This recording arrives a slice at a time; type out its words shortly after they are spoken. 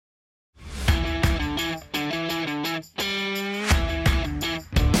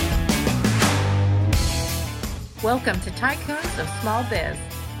Welcome to Tycoons of Small Biz,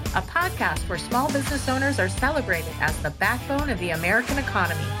 a podcast where small business owners are celebrated as the backbone of the American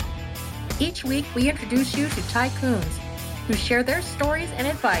economy. Each week, we introduce you to Tycoons who share their stories and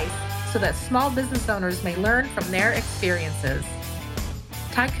advice so that small business owners may learn from their experiences.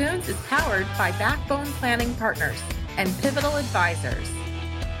 Tycoons is powered by Backbone Planning Partners and Pivotal Advisors.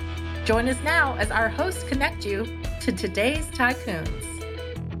 Join us now as our hosts connect you to today's Tycoons.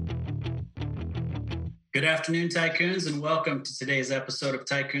 Good afternoon, Tycoons, and welcome to today's episode of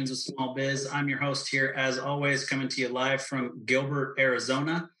Tycoons of Small Biz. I'm your host here, as always, coming to you live from Gilbert,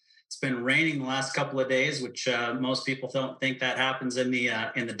 Arizona. It's been raining the last couple of days, which most people don't think that happens in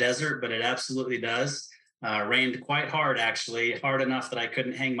the desert, but it absolutely does. Rained quite hard, actually, hard enough that I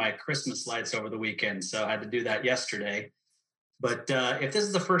couldn't hang my Christmas lights over the weekend, so I had to do that yesterday. But if this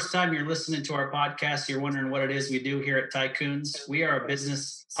is the first time you're listening to our podcast, you're wondering what it is we do here at Tycoons. We are a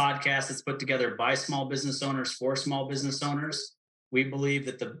business podcast that's put together by small business owners for small business owners. We believe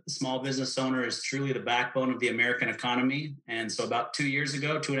that the small business owner is truly the backbone of the American economy. And so about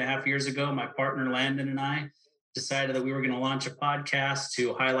 2.5 years ago, my partner Landon and I decided that we were going to launch a podcast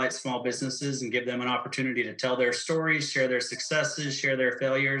to highlight small businesses and give them an opportunity to tell their stories, share their successes, share their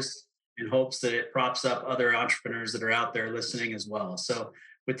failures, in hopes that it props up other entrepreneurs that are out there listening as well. So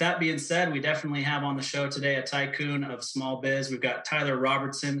with that being said, we definitely have on the show today a tycoon of small biz. We've got Tyler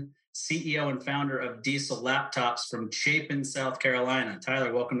Robertson, CEO and founder of Diesel Laptops from Chapin, South Carolina.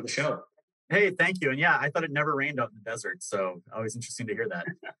 Tyler, welcome to the show. Hey, thank you. And yeah, I thought it never rained out in the desert. So always interesting to hear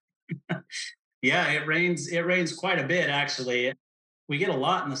that. Yeah, it rains quite a bit, actually. We get a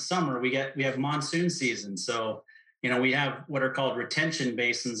lot in the summer. We have monsoon season. So we have what are called retention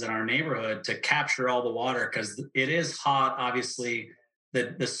basins in our neighborhood to capture all the water because it is hot. Obviously,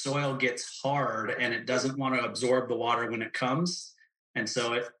 the soil gets hard and it doesn't want to absorb the water when it comes. And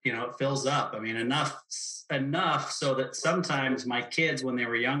so it fills up. I mean, enough so that sometimes my kids, when they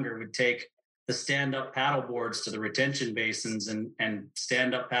were younger, would take the stand-up paddle boards to the retention basins and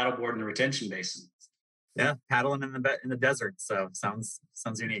stand up paddleboard in the retention basin. Yeah, paddling in the desert. So sounds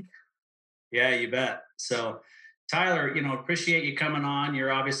unique. Yeah, you bet. So Tyler, appreciate you coming on.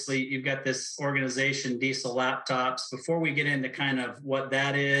 You've got this organization, Diesel Laptops. Before we get into kind of what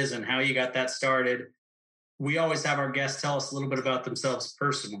that is and how you got that started, we always have our guests tell us a little bit about themselves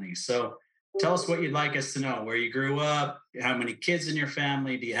personally. So tell us what you'd like us to know, where you grew up, how many kids in your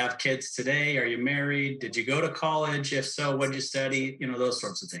family, do you have kids today? Are you married? Did you go to college? If so, what did you study? Those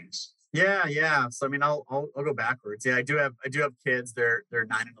sorts of things. Yeah. So, I'll go backwards. Yeah, I do have kids. They're 9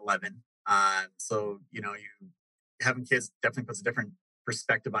 and 11. So, having kids definitely puts a different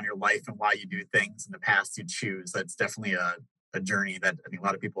perspective on your life and why you do things in the past you choose. That's definitely a journey that I think a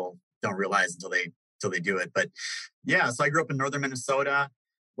lot of people don't realize until they do it. But yeah, so I grew up in northern Minnesota,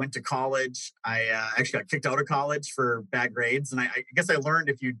 went to college. I actually got kicked out of college for bad grades. And I guess I learned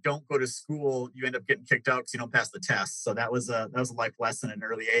if you don't go to school, you end up getting kicked out because you don't pass the test. So that was a life lesson at an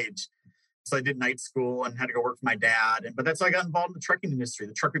early age. So I did night school and had to go work for my dad. But that's how I got involved in the trucking industry,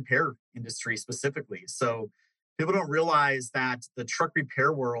 the truck repair industry specifically. So people don't realize that the truck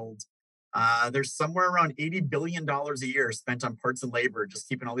repair world, there's somewhere around $80 billion a year spent on parts and labor, just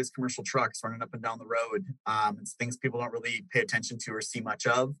keeping all these commercial trucks running up and down the road. It's things people don't really pay attention to or see much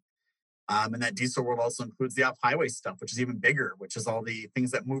of. And that diesel world also includes the off-highway stuff, which is even bigger, which is all the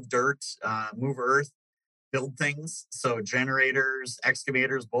things that move dirt, move earth, build things. So generators,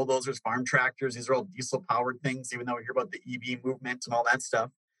 excavators, bulldozers, farm tractors, these are all diesel-powered things, even though we hear about the EV movement and all that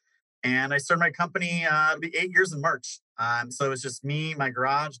stuff. And I started my company, it'll be 8 years in March. So it was just me, my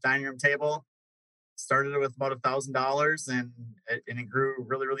garage, dining room table. Started it with about $1,000 and it grew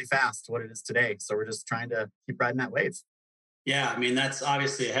really, really fast to what it is today. So we're just trying to keep riding that wave. Yeah, that's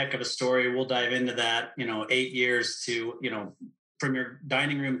obviously a heck of a story. We'll dive into that, 8 years to, from your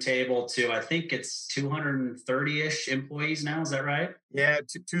dining room table to, I think it's 230-ish employees now. Is that right? Yeah,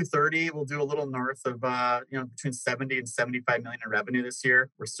 230. We'll do a little north of, between 70 and 75 million in revenue this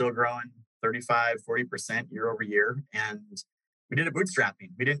year. We're still growing 35-40% year over year. And we did it bootstrapping.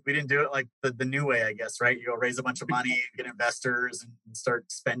 We didn't do it like the new way, I guess, right? You go raise a bunch of money, get investors and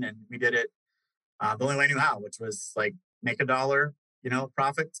start spending. We did it the only way I knew how, which was like make $1,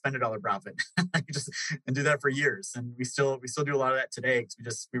 profit, spend $1 profit, and do that for years. And we still do a lot of that today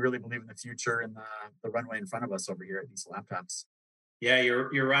because we really believe in the future and the runway in front of us over here at Diesel Laptops. Yeah,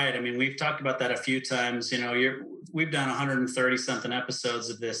 you're right. We've talked about that a few times. We've done 130 something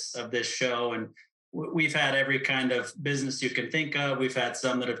episodes of this show, and we've had every kind of business you can think of. We've had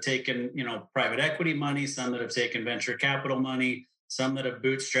some that have taken, private equity money, some that have taken venture capital money, some that have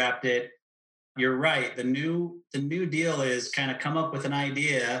bootstrapped it. You're right. The new deal is kind of come up with an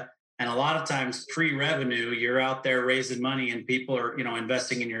idea And a lot of times pre-revenue, you're out there raising money and people are,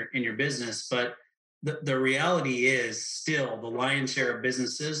 investing in your business. But the reality is still the lion's share of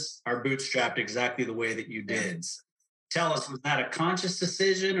businesses are bootstrapped exactly the way that you did. Tell us, was that a conscious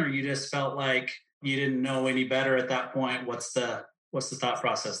decision or you just felt like you didn't know any better at that point? What's the thought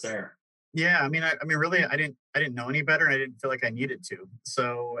process there? Yeah, really, I didn't know any better, and I didn't feel like I needed to.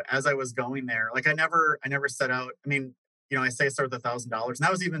 So as I was going there, like I never set out. I say I started with $1,000, and that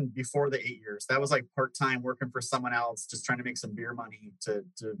was even before the 8 years. That was like part time working for someone else, just trying to make some beer money to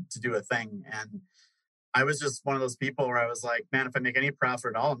do a thing. And I was just one of those people where I was like, man, if I make any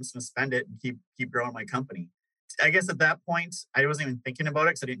profit at all, I'm just going to spend it and keep growing my company. I guess at that point, I wasn't even thinking about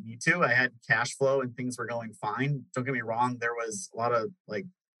it because I didn't need to. I had cash flow and things were going fine. Don't get me wrong, there was a lot of like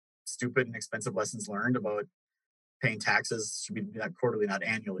stupid and expensive lessons learned about paying taxes should be that quarterly, not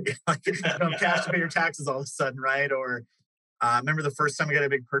annually. Like you don't have cash to pay your taxes all of a sudden, right? Or I remember the first time we got a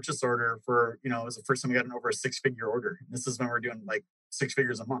big purchase order for, it was the first time we got an over a 6-figure order. This is when we're doing like 6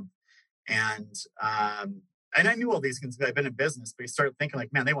 figures a month. And I knew all these things because I've been in business, but you start thinking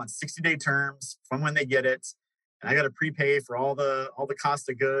like, man, they want 60-day terms from when they get it. And I got to prepay for all the cost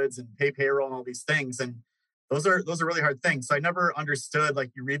of goods and pay payroll and all these things. And those are really hard things. So I never understood,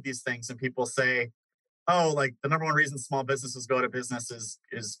 like you read these things and people say, oh, like the number one reason small businesses go out of business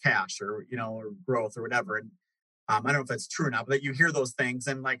is cash or, or growth or whatever. And I don't know if that's true or not, but that you hear those things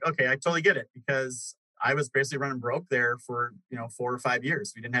and like, okay, I totally get it because I was basically running broke there for, 4 or 5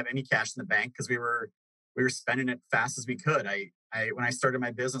 years. We didn't have any cash in the bank because we were spending it fast as we could. I when I started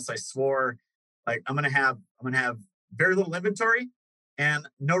my business, I swore like I'm gonna have very little inventory and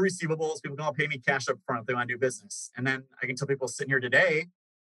no receivables. People can all pay me cash up front if they want to do business. And then I can tell people sitting here today,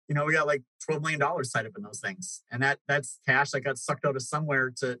 we got like $12 million tied up in those things. And that's cash that got sucked out of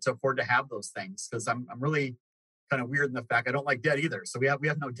somewhere to afford to have those things. Because I'm really kind of weird in the fact I don't like debt either. So we have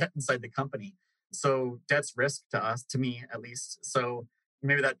no debt inside the company. So debt's risk to us, to me at least. So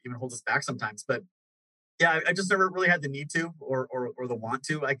maybe that even holds us back sometimes. But yeah, I just never really had the need to or the want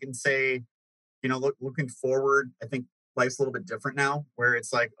to. I can say, looking forward, I think life's a little bit different now, where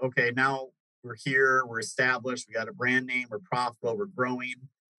it's like, okay, now we're here, we're established, we got a brand name, we're profitable, we're growing.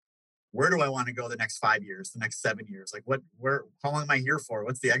 Where do I want to go the next 5 years, the next 7 years? Like how long am I here for?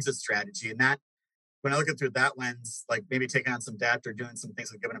 What's the exit strategy? And that, when I look at it through that lens, like maybe taking on some debt or doing some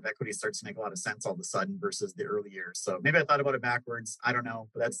things like giving up equity starts to make a lot of sense all of a sudden versus the early years. So maybe I thought about it backwards. I don't know,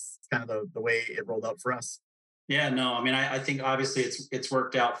 but that's kind of the way it rolled out for us. Yeah, no, I think obviously it's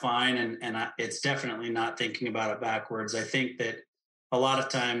worked out fine, and it's definitely not thinking about it backwards. I think that a lot of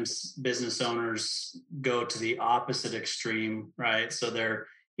times business owners go to the opposite extreme, right? So they're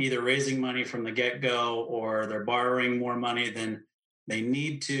either raising money from the get-go, or they're borrowing more money than they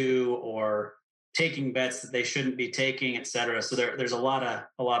need to, or taking bets that they shouldn't be taking, et cetera. So there's a lot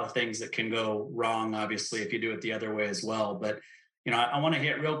of things that can go wrong, obviously, if you do it the other way as well. But I want to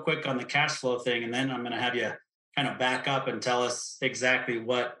hit real quick on the cash flow thing, and then I'm going to have you kind of back up and tell us exactly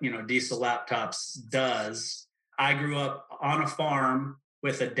what Diesel Laptops does. I grew up on a farm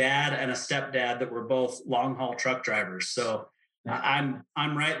with a dad and a stepdad that were both long haul truck drivers. So I'm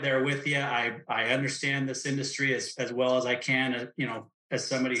right there with you. I understand this industry as well as I can, as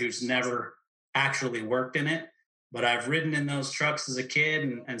somebody who's never actually worked in it, but I've ridden in those trucks as a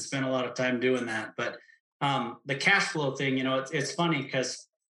kid and spent a lot of time doing that. But the cash flow thing, it's funny because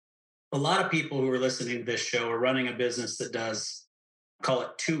a lot of people who are listening to this show are running a business that does, call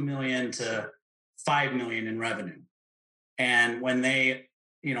it 2 million to 5 million in revenue. And when they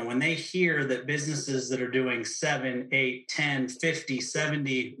hear that businesses that are doing 7, 8, 10, 50,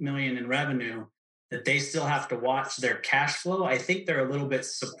 70 million in revenue, that they still have to watch their cash flow, I think they're a little bit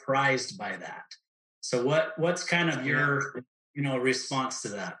surprised by that. So what's kind of your, response to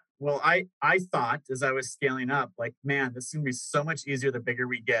that? Well, I thought as I was scaling up, like, man, this is gonna be so much easier the bigger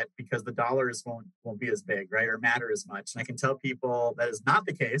we get because the dollars won't be as big, right? Or matter as much. And I can tell people that is not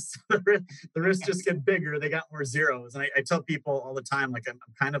the case. The risks just get bigger. They got more zeros. And I tell people all the time, like, I'm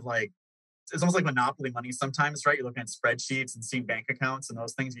kind of like, it's almost like monopoly money sometimes, right? You're looking at spreadsheets and seeing bank accounts and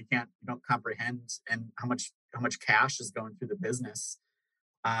those things you don't comprehend, and how much cash is going through the business.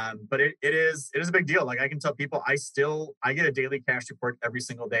 But it is a big deal. Like I can tell people, I get a daily cash report every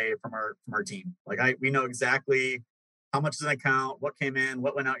single day from our team. Like we know exactly how much is an account, what came in,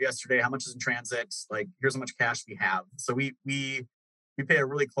 what went out yesterday, how much is in transit. Like here's how much cash we have. So we pay a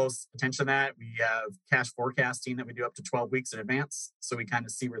really close attention to that. We have cash forecasting that we do up to 12 weeks in advance, so we kind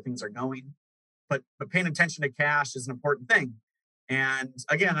of see where things are going. But paying attention to cash is an important thing. And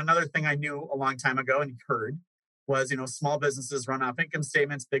again, another thing I knew a long time ago and heard was, small businesses run off income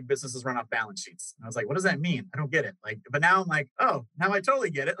statements, big businesses run off balance sheets. And I was like, what does that mean? I don't get it. But now I'm like, oh, now I totally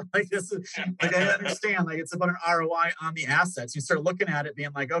get it. This is I understand. It's about an ROI on the assets. You start looking at it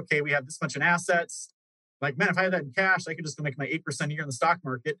being like, okay, we have this much in assets. Like, man, if I had that in cash, I could just go make my 8% a year in the stock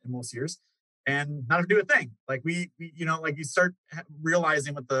market in most years and not have to do a thing. Like we you start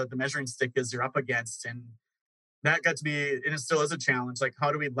realizing what the measuring stick is you're up against. And that got to be, and it still is a challenge. Like,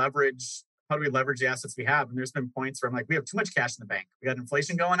 how do we leverage the assets we have? And there's been points where I'm like, we have too much cash in the bank. We got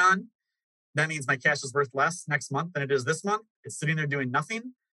inflation going on. That means my cash is worth less next month than it is this month. It's sitting there doing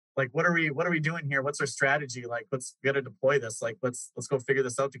nothing. Like, what are we doing here? What's our strategy? Like, we got to deploy this. Like, let's go figure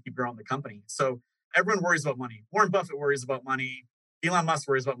this out to keep growing the company. So everyone worries about money. Warren Buffett worries about money. Elon Musk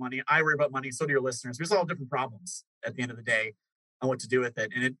worries about money. I worry about money. So do your listeners. We all have different problems at the end of the day on what to do with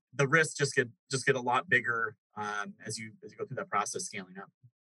it. And the risks just get a lot bigger as you go through that process scaling up.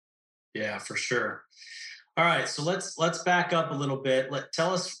 Yeah, for sure. All right, so let's back up a little bit.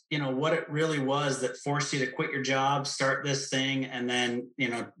 Tell us, what it really was that forced you to quit your job, start this thing, and then,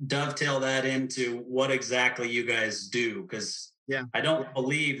 dovetail that into what exactly you guys do. Because I don't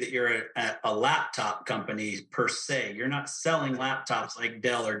believe that you're a laptop company per se. You're not selling laptops like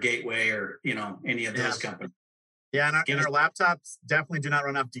Dell or Gateway or, any of those companies. Yeah, and our laptops definitely do not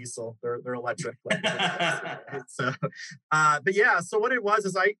run off diesel. They're electric. So what it was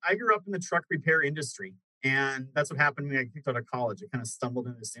is I grew up in the truck repair industry. And that's what happened when I kicked out of college. I kind of stumbled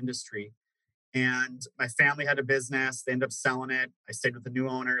into this industry. And my family had a business. They ended up selling it. I stayed with the new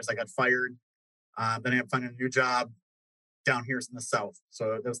owners. I got fired. Then I ended up finding a new job down here in the South.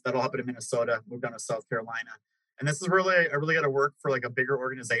 So that all happened in Minnesota. Moved down to South Carolina. And this is I really got to work for like a bigger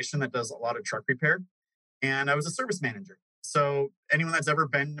organization that does a lot of truck repair. And I was a service manager. So anyone that's ever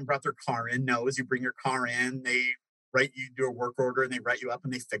been and brought their car in knows you bring your car in, they do a work order and they write you up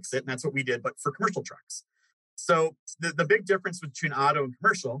and they fix it. And that's what we did, but for commercial trucks. So the big difference between auto and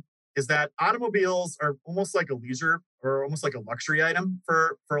commercial is that automobiles are almost like a leisure or almost like a luxury item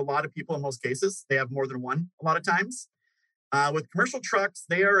for a lot of people in most cases. They have more than one a lot of times. With commercial trucks,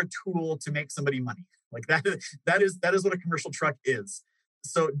 they are a tool to make somebody money. Like that is what a commercial truck is.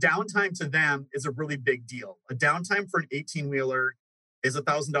 So downtime to them is a really big deal. A downtime for an 18-wheeler is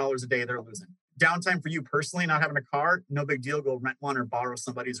 $1,000 a day they're losing. Downtime for you personally, not having a car, no big deal. Go rent one or borrow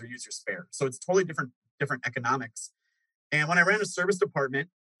somebody's or use your spare. So it's totally different economics. And when I ran a service department,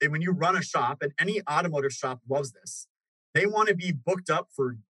 and when you run a shop, and any automotive shop loves this, they want to be booked up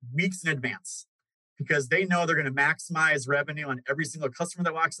for weeks in advance because they know they're going to maximize revenue on every single customer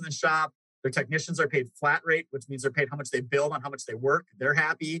that walks in the shop. Their technicians are paid flat rate, which means they're paid how much they build on how much they work. They're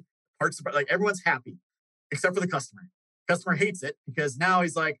happy. Everyone's happy, except for the customer. Customer hates it because now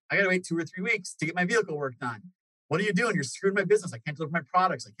he's like, I got to wait 2 or 3 weeks to get my vehicle work done. What are you doing? You're screwing my business. I can't deliver my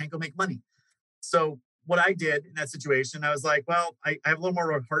products. I can't go make money. So what I did in that situation, I was like, well, I have a little more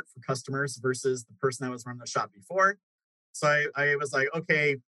of a heart for customers versus the person that was running the shop before. So I was like,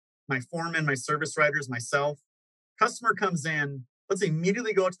 okay, my foreman, my service writers, myself, customer comes in, let's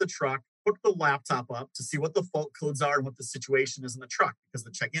immediately go to the truck, hook the laptop up to see what the fault codes are and what the situation is in the truck because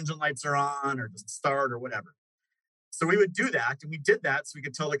the check engine lights are on or doesn't start or whatever. So we would do that. And we did that so we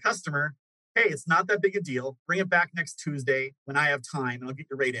could tell the customer, hey, it's not that big a deal. Bring it back next Tuesday when I have time and I'll get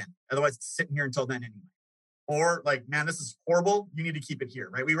you right in. Otherwise, it's sitting here until then anyway. Or like, man, this is horrible. You need to keep it here,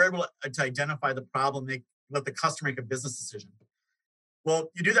 right? We were able to identify the problem, let the customer make a business decision. Well,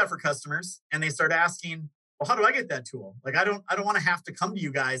 you do that for customers and they start asking, well, how do I get that tool? Like, I don't want to have to come to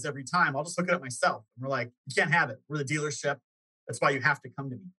you guys every time. I'll just hook it up myself. And we're like, you can't have it. We're the dealership. That's why you have to come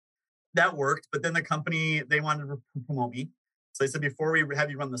to me. That worked. But then the company, they wanted to promote me. So they said, before we have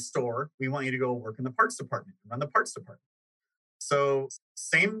you run the store, we want you to go work in the parts department and run the parts department. So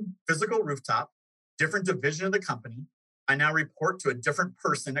same physical rooftop, different division of the company. I now report to a different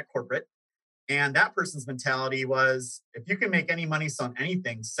person at corporate. And that person's mentality was, if you can make any money selling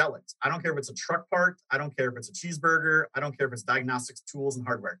anything, sell it. I don't care if it's a truck part. I don't care if it's a cheeseburger. I don't care if it's diagnostics tools and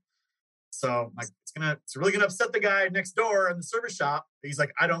hardware. So like, it's really gonna upset the guy next door in the service shop. He's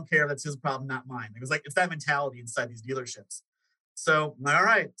like, I don't care. That's his problem, not mine. It was like, it's that mentality inside these dealerships. So, all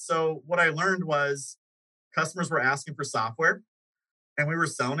right. So what I learned was customers were asking for software and we were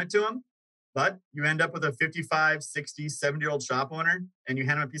selling it to them. But you end up with a 55, 60, 70-year-old shop owner and you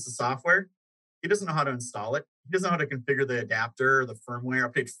hand him a piece of software. He doesn't know how to install it. He doesn't know how to configure the adapter, the firmware,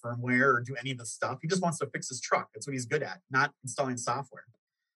 update firmware, or do any of the stuff. He just wants to fix his truck. That's what he's good at, not installing software.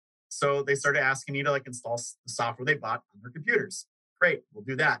 So they started asking me to install the software they bought on their computers. Great, we'll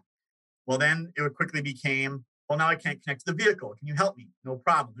do that. Well, then it would quickly became, well, now I can't connect to the vehicle. Can you help me? No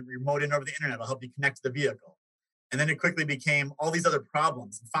problem. Remote in over the internet. I'll help you connect to the vehicle. And then it quickly became all these other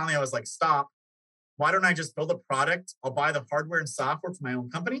problems. And finally, I was like, stop. Why don't I just build a product? I'll buy the hardware and software from my own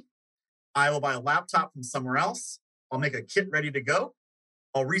company. I will buy a laptop from somewhere else. I'll make a kit ready to go.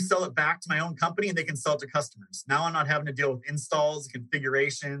 I'll resell it back to my own company and they can sell it to customers. Now I'm not having to deal with installs,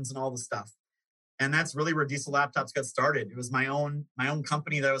 configurations, and all the stuff. And that's really where Diesel Laptops got started. It was my own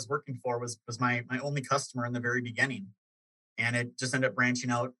company that I was working for was my only customer in the very beginning. And it just ended up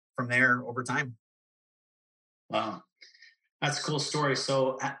branching out from there over time. Wow. That's a cool story.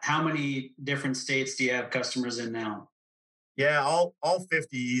 So how many different states do you have customers in now? Yeah, all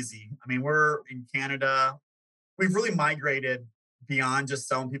 50 easy. I mean, we're in Canada. We've really migrated beyond just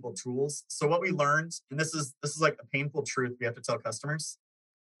selling people tools. So what we learned, and this is like the painful truth we have to tell customers.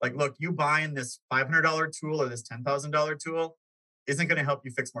 Like, look, you buying this $500 tool or this $10,000 tool isn't going to help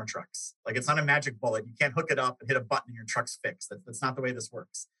you fix more trucks. Like, it's not a magic bullet. You can't hook it up and hit a button and your truck's fixed. That's not the way this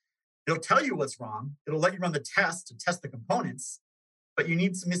works. It'll tell you what's wrong. It'll let you run the test to test the components, but you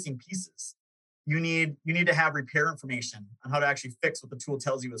need some missing pieces. You need to have repair information on how to actually fix what the tool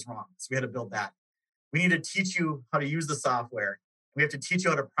tells you is wrong. So we had to build that. We need to teach you how to use the software. We have to teach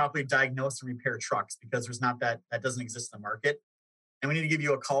you how to properly diagnose and repair trucks because there's not that doesn't exist in the market. And we need to give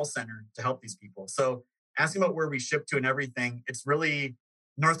you a call center to help these people. So asking about where we ship to and everything, it's really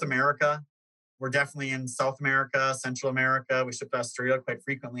North America. We're definitely in South America, Central America. We ship to Australia quite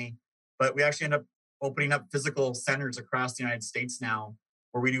frequently, but we actually end up opening up physical centers across the United States now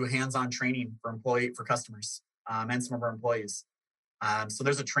where we do hands-on training for customers and some of our employees. So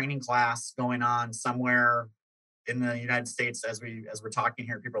there's a training class going on somewhere in the United States as we're talking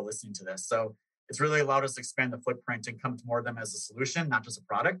here. People are listening to this, so it's really allowed us to expand the footprint and come to more of them as a solution, not just a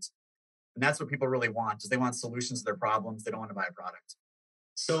product. And that's what people really want: is they want solutions to their problems. They don't want to buy a product.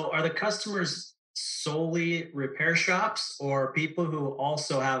 So are the customers solely repair shops, or people who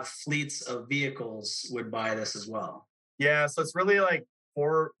also have fleets of vehicles would buy this as well? Yeah, so it's really like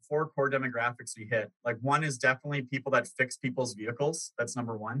four core demographics we hit. Like, one is definitely people that fix people's vehicles. That's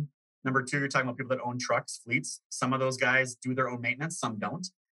number one. Number two, you're talking about people that own trucks, fleets. Some of those guys do their own maintenance, some don't.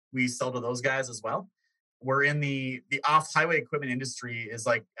 We sell to those guys as well. We're in the off-highway equipment industry is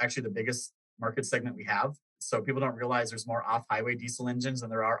like actually the biggest market segment we have. So people don't realize there's more off-highway diesel engines than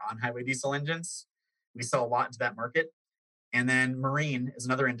there are on-highway diesel engines. We sell a lot into that market. And then marine is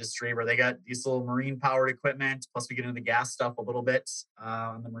another industry where they got diesel marine powered equipment. Plus we get into the gas stuff a little bit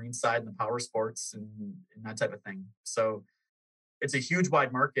on the marine side and the power sports and that type of thing. So it's a huge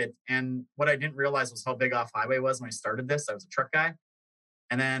wide market. And what I didn't realize was how big off highway was when I started this. I was a truck guy.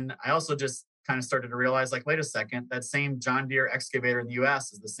 And then I also just kind of started to realize, like, wait a second, that same John Deere excavator in the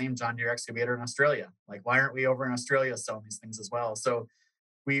US is the same John Deere excavator in Australia. Like, why aren't we over in Australia selling these things as well? So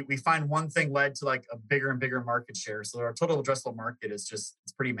we find one thing led to like a bigger and bigger market share. So our total addressable market is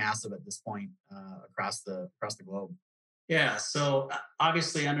it's pretty massive at this point across the globe. Yeah. So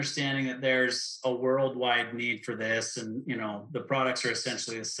obviously understanding that there's a worldwide need for this and, the products are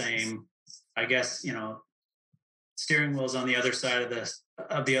essentially the same. I guess, steering wheels on the other side of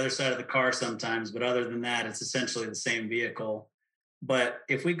the car sometimes, but other than that, it's essentially the same vehicle. But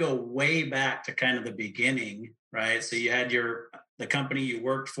if we go way back to kind of the beginning, right? So you had the company you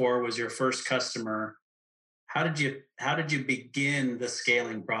worked for was your first customer. How did you begin the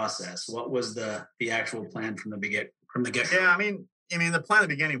scaling process? What was the actual plan from the get-go? Yeah, I mean, the plan at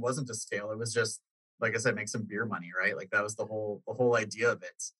the beginning wasn't to scale. It was just, like I said, make some beer money, right? Like that was the whole idea of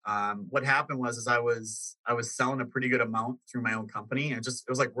it. What happened was I was selling a pretty good amount through my own company, and it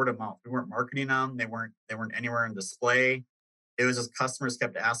was like word of mouth. We weren't marketing them. They weren't anywhere on display. It was just customers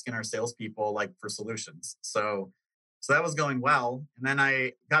kept asking our salespeople like for solutions. So that was going well. And then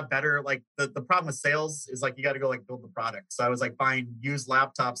I got better. Like the problem with sales is like you got to go like build the product. So I was like buying used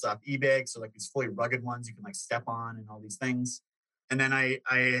laptops off eBay. So like these fully rugged ones you can like step on and all these things. And then I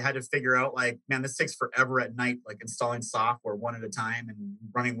had to figure out like, man, this takes forever at night, like installing software one at a time and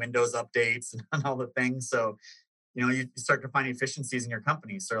running Windows updates and all the things. So, you start to find efficiencies in your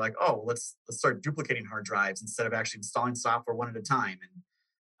company. So like, oh, let's start duplicating hard drives instead of actually installing software one at a time.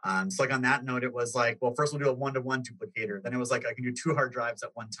 And so like on that note, it was like, well, first we'll do a 1-to-1 duplicator. Then it was like, I can do 2 hard drives at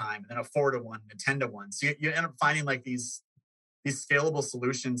one time, and then a 4-to-1, a 10-to-1. So you end up finding like these scalable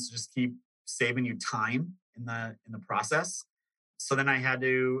solutions to just keep saving you time in the process. So then I had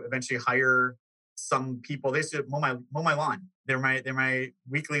to eventually hire some people. They used to mow my lawn. They're my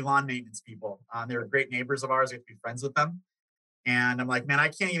weekly lawn maintenance people. They were great neighbors of ours. We have to be friends with them. And I'm like, man, I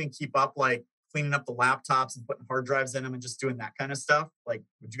can't even keep up like cleaning up the laptops and putting hard drives in them and just doing that kind of stuff. Like,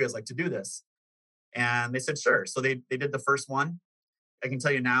 would you guys like to do this? And they said, sure. So they did the first one. I can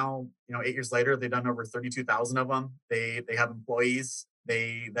tell you now, 8 years later, they've done over 32,000 of them. They have employees.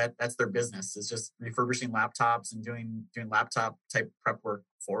 That's their business, is just refurbishing laptops and doing laptop type prep work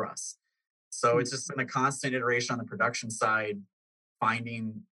for us. So it's just been a constant iteration on the production side,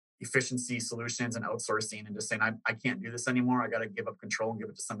 finding efficiency solutions and outsourcing and just saying, I can't do this anymore. I got to give up control and give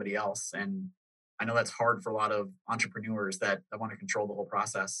it to somebody else. And I know that's hard for a lot of entrepreneurs that want to control the whole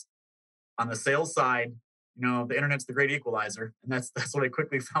process. On the sales side, the internet's the great equalizer. And that's what I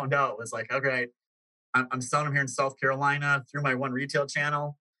quickly found out was like, okay, I'm selling them here in South Carolina through my one retail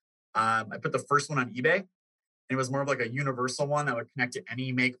channel. I put the first one on eBay, and it was more of like a universal one that would connect to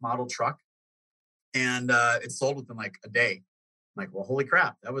any make, model, truck. And it sold within like a day. I'm like, well, holy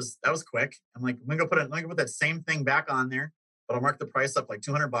crap, that was quick. I'm like, let me go put that same thing back on there, but I'll mark the price up like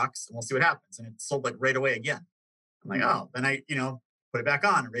 $200 and we'll see what happens. And it sold like right away again. I'm like, oh, then I, put it back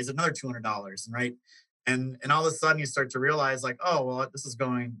on and raise another $200. And right. And all of a sudden you start to realize like, oh, well, this is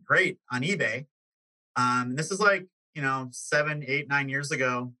going great on eBay. This is like, 7, 8, 9 years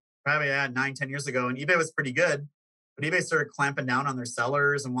ago, probably 9, 10 years ago. And eBay was pretty good, but eBay started clamping down on their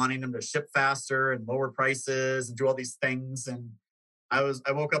sellers and wanting them to ship faster and lower prices and do all these things. And I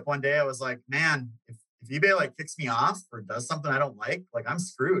woke up one day, I was like, man, if eBay like kicks me off or does something I don't like I'm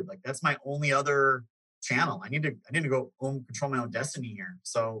screwed. Like that's my only other channel. I need to go control my own destiny here.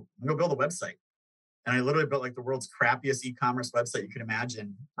 So I'm gonna go build a website. And I literally built like the world's crappiest e-commerce website you could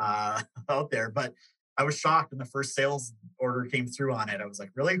imagine out there. But I was shocked when the first sales order came through on it. I was like,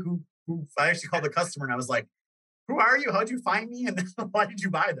 really? Who? I actually called the customer and I was like, who are you? How'd you find me? And why did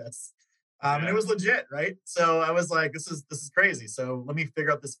you buy this? And it was legit, right? So I was like, this is crazy. So let me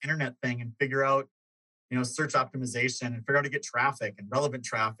figure out this internet thing and figure out, search optimization and figure out how to get traffic and relevant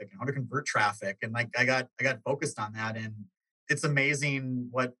traffic and how to convert traffic. And like I got focused on that. And it's amazing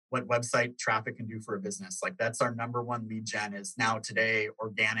what website traffic can do for a business. Like that's our number one lead gen is now today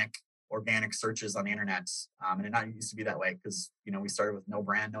organic searches on the internet. And it not used to be that way because, we started with no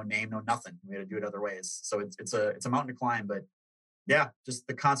brand, no name, no nothing. We had to do it other ways. So it's a mountain to climb, but yeah, just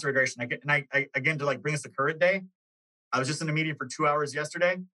the constant iteration. I again, to like bring us to current day, I was just in a meeting for 2 hours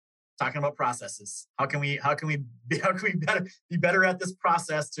yesterday talking about processes. How can we be better at this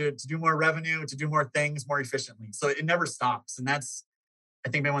process to do more revenue, to do more things more efficiently? So it never stops. And that's, I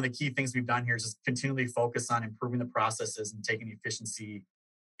think, one of the key things we've done here is just continually focus on improving the processes and taking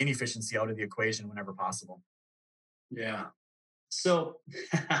inefficiency out of the equation whenever possible. Yeah. So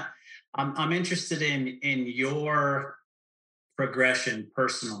I'm interested in your progression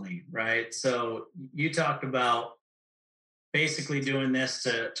personally, right? So you talked about basically doing this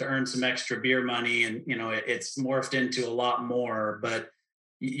to earn some extra beer money, and it's morphed into a lot more, but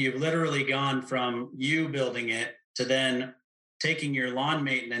you've literally gone from you building it to then taking your lawn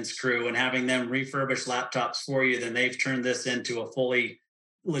maintenance crew and having them refurbish laptops for you. Then they've turned this into a fully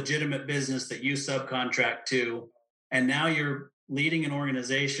legitimate business that you subcontract to. And now you're leading an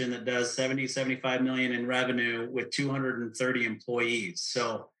organization that does 75 million in revenue with 230 employees.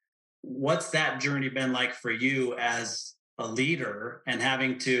 So what's that journey been like for you as a leader, and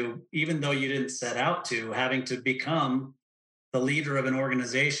having to, even though you didn't set out to, having to become the leader of an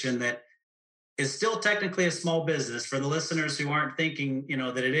organization that is still technically a small business? For the listeners who aren't thinking,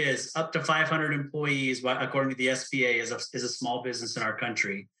 that it is, up to 500 employees, according to the SBA, is a small business in our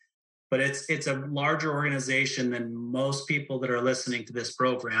country. But it's a larger organization than most people that are listening to this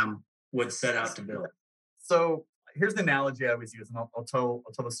program would set out to build. So here's the analogy I always use, and I'll tell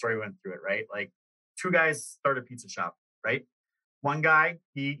the story we went through it, right? Like two guys start a pizza shop, right? One guy,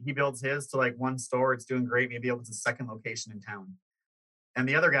 he builds his to like one store. It's doing great. Maybe opens a second location in town. And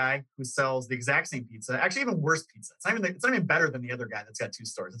the other guy who sells the exact same pizza, actually even worse pizza. It's not even better than the other guy that's got 2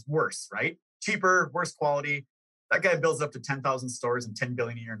 stores. It's worse, right? Cheaper, worse quality. That guy builds up to 10,000 stores and 10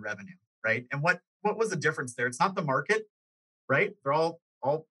 billion a year in revenue, right? And what was the difference there? It's not the market, right? They're all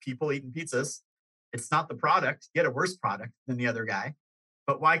people eating pizzas. It's not the product. He had a worse product than the other guy.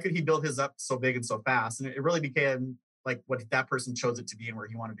 But why could he build his up so big and so fast? And it really became like what that person chose it to be and where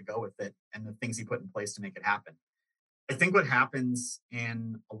he wanted to go with it and the things he put in place to make it happen. I think what happens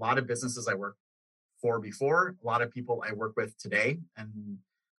in a lot of businesses I worked for before, a lot of people I work with today, and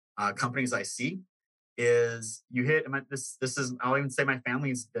companies I see, is you hit this is, I'll even say my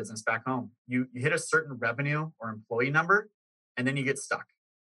family's business back home. You hit a certain revenue or employee number, and then you get stuck,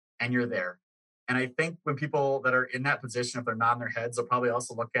 and you're there. And I think when people that are in that position, if they're nodding their heads, they'll probably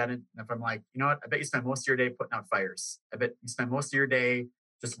also look at it. And if I'm like, I bet you spend most of your day putting out fires. I bet you spend most of your day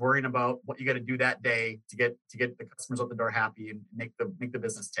just worrying about what you got to do that day to get the customers out the door happy and make the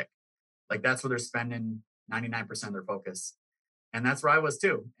business tick. Like that's where they're spending 99% of their focus. And that's where I was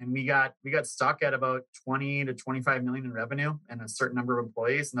too. And we got stuck at about 20 to 25 million in revenue and a certain number of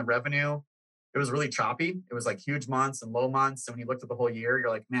employees. And the revenue, it was really choppy. It was like huge months and low months. And when you looked at the whole year, you're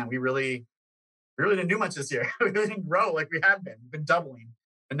like, man, we really didn't do much this year. We really didn't grow like we had been. We've been doubling.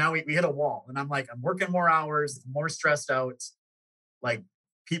 And now we hit a wall. And I'm like, I'm working more hours, more stressed out. Like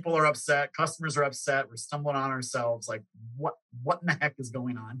people are upset, customers are upset. We're stumbling on ourselves. Like what in the heck is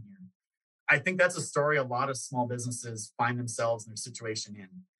going on here? I think that's a story a lot of small businesses find themselves in their situation in.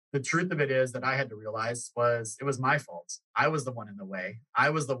 The truth of it is that I had to realize was it was my fault. I was the one in the way. I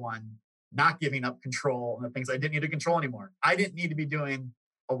was the one not giving up control on the things I didn't need to control anymore. I didn't need to be doing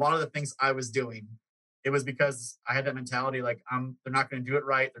a lot of the things I was doing. It was because I had that mentality like, they're not going to do it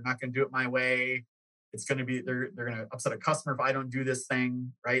right. They're not going to do it my way. It's going to be, they're going to upset a customer if I don't do this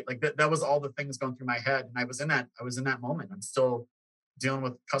thing, right? Like that was all the things going through my head. And I was in that moment. I'm still dealing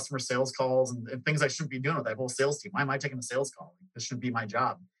with customer sales calls and things I shouldn't be doing with that whole sales team. Why am I taking a sales call? Like, this shouldn't be my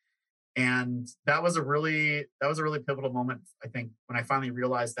job. And that was a really pivotal moment, I think, when I finally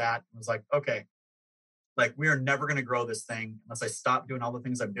realized that. I was like, okay, like we are never going to grow this thing unless I stop doing all the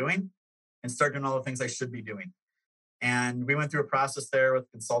things I'm doing and start doing all the things I should be doing. And we went through a process there with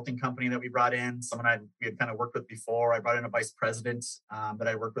a consulting company that we brought in, someone we had kind of worked with before. I brought in a vice president that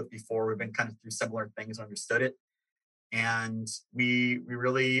I worked with before. We've been kind of through similar things, understood it. And it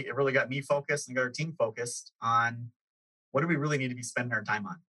really got me focused and got our team focused on what do we really need to be spending our time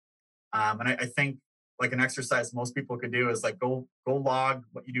on. And I think like an exercise most people could do is like go log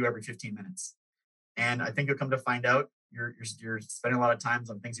what you do every 15 minutes. And I think you'll come to find out you're spending a lot of time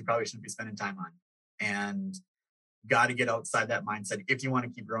on things you probably shouldn't be spending time on. And got to get outside that mindset if you want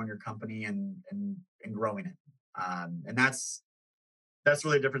to keep growing your company and growing it. And that's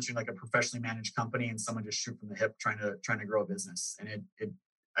really the difference between like a professionally managed company and someone just shoot from the hip trying to grow a business. And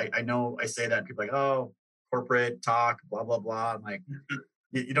I know I say that people are like, oh, corporate talk, blah, blah, blah. I'm like,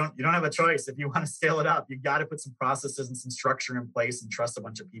 you don't have a choice. If you want to scale it up, you got to put some processes and some structure in place and trust a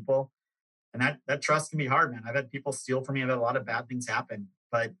bunch of people. And that trust can be hard, man. I've had people steal from me. I've had a lot of bad things happen,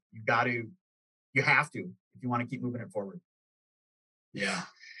 but you have to, if you want to keep moving it forward. Yeah.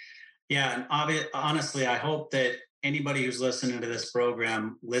 Yeah. And honestly, I hope that anybody who's listening to this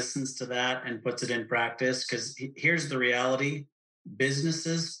program listens to that and puts it in practice. Because here's the reality.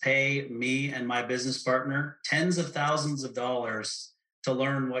 Businesses pay me and my business partner tens of thousands of dollars to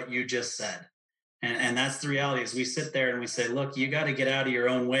learn what you just said. And that's the reality is we sit there and we say, look, you got to get out of your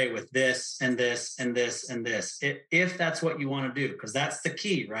own way with this and this and this and this. If that's what you want to do, because that's the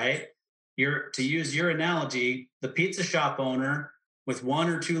key, right? To use your analogy, the pizza shop owner with 1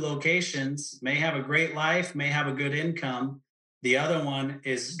 or 2 locations may have a great life, may have a good income. The other one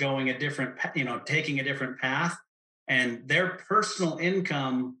is going taking a different path, and their personal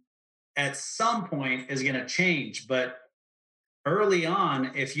income at some point is going to change. But early on,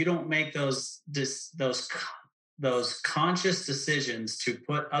 if you don't make those conscious decisions to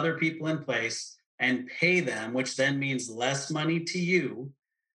put other people in place and pay them, which then means less money to you,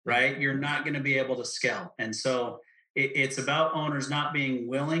 right? You're not going to be able to scale. And so it's about owners not being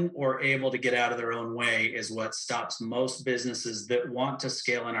willing or able to get out of their own way is what stops most businesses that want to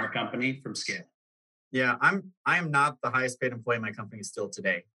scale in our company from scaling. Yeah, I am not the highest paid employee in my company still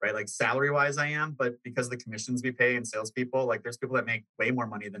today, right? Like salary wise, I am, but because of the commissions we pay and salespeople, like there's people that make way more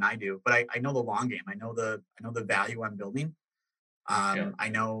money than I do. But I know the long game. I know the value I'm building. I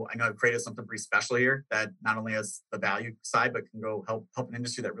know I've created something pretty special here that not only has the value side, but can go help an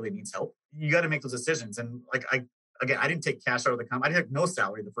industry that really needs help. You got to make those decisions. And like I didn't take cash out of the company. I took no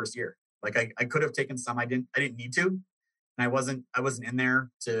salary the first year. Like I could have taken some. I didn't need to. And I wasn't in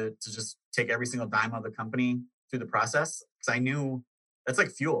there to just take every single dime out of the company through the process, because I knew that's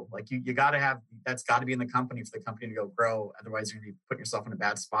like fuel. Like you got to have, that's got to be in the company for the company to go grow. Otherwise, you're going to be putting yourself in a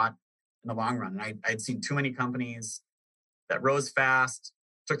bad spot in the long run. And I'd seen too many companies that rose fast,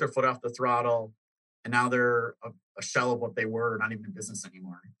 took their foot off the throttle, and now they're a shell of what they were, not even in business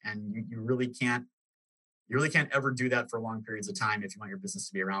anymore. And you really can't ever do that for long periods of time if you want your business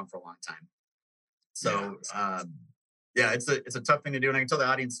to be around for a long time. So, it's a tough thing to do. And I can tell the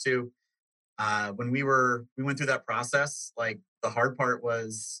audience too, when we went through that process, like the hard part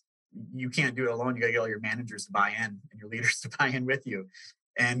was you can't do it alone. You got to get all your managers to buy in and your leaders to buy in with you.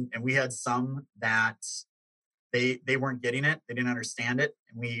 And we had some that they weren't getting it. They didn't understand it.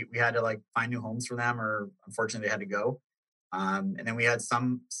 And we had to like find new homes for them, or unfortunately they had to go. And then we had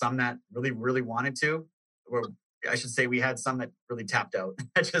some that really, really wanted to, or I should say we had some that really tapped out.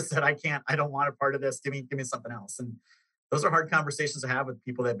 I just said, I don't want a part of this. Give me something else. And those are hard conversations to have with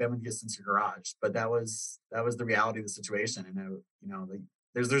people that have been with you since your garage. But that was the reality of the situation. And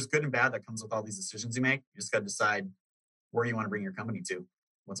there's good and bad that comes with all these decisions you make. You just got to decide where you want to bring your company to,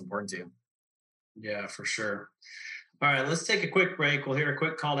 what's important to you. Yeah, for sure. All right, let's take a quick break. We'll hear a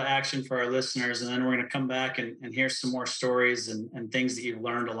quick call to action for our listeners, and then we're going to come back and hear some more stories and things that you've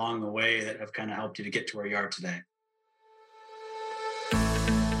learned along the way that have kind of helped you to get to where you are today.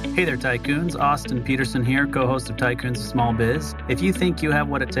 Hey there, Tycoons. Austin Peterson here, co-host of Tycoons of Small Biz. If you think you have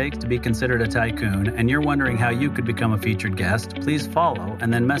what it takes to be considered a tycoon and you're wondering how you could become a featured guest, please follow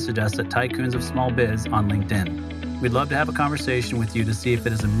and then message us at Tycoons of Small Biz on LinkedIn. We'd love to have a conversation with you to see if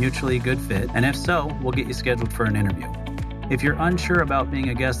it is a mutually good fit, and if so, we'll get you scheduled for an interview. If you're unsure about being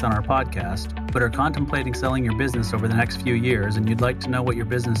a guest on our podcast, but are contemplating selling your business over the next few years and you'd like to know what your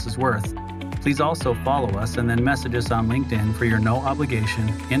business is worth, please also follow us and then message us on LinkedIn for your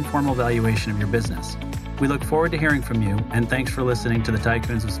no-obligation, informal valuation of your business. We look forward to hearing from you, and thanks for listening to the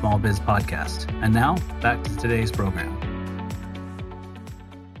Tycoons of Small Biz podcast. And now, back to today's program.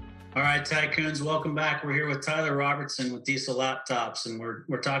 All right, Tycoons, welcome back. We're here with Tyler Robertson with Diesel Laptops, and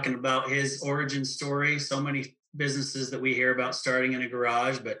we're talking about his origin story. So many businesses that we hear about starting in a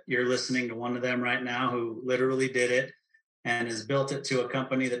garage, but you're listening to one of them right now who literally did it and has built it to a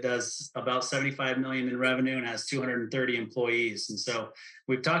company that does about 75 million in revenue and has 230 employees. And so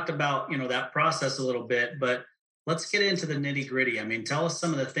we've talked about, that process a little bit, but let's get into the nitty gritty. I mean, tell us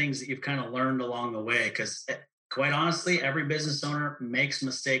some of the things that you've kind of learned along the way, because quite honestly, every business owner makes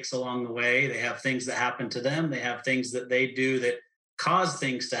mistakes along the way. They have things that happen to them. They have things that they do that cause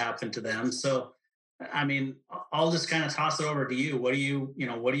things to happen to them. So, I mean, I'll just kind of toss it over to you. What do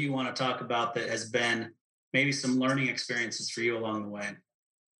you want to talk about that has been maybe some learning experiences for you along the way?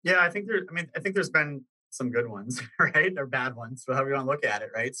 Yeah, I think there's been some good ones, right? Or bad ones, but however you want to look at it,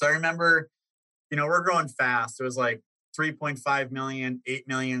 right? So I remember, we're growing fast. It was like 3.5 million, 8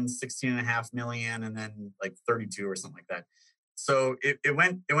 million, 16.5 million, and then like 32 or something like that. So it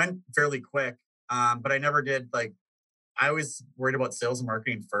went fairly quick. But I never did I was worried about sales and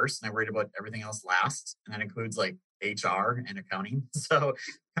marketing first, and I worried about everything else last. And that includes like HR and accounting. So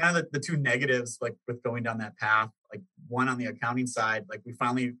kind of the two negatives, like with going down that path, like one on the accounting side, like we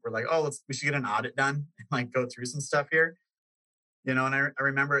finally were like, we should get an audit done and like go through some stuff here. And I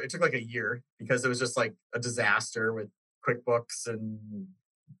remember it took like a year because it was just like a disaster with QuickBooks and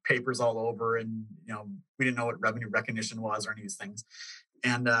papers all over. And, we didn't know what revenue recognition was or any of these things.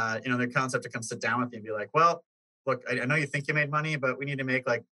 And, the accountants have to come sit down with you and be like, well, look, I know you think you made money, but we need to make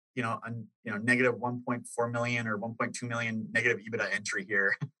like, negative 1.4 million or 1.2 million negative EBITDA entry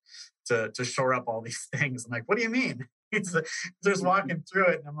here to shore up all these things. I'm like, what do you mean? He's just walking through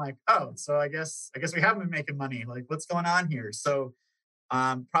it. And I'm like, oh, so I guess we haven't been making money. Like, what's going on here? So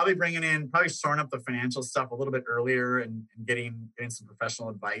probably shoring up the financial stuff a little bit earlier and getting some professional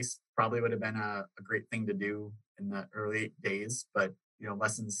advice probably would have been a great thing to do in the early days. But,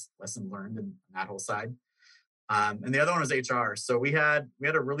 lessons learned in that whole side. And the other one was HR. So we had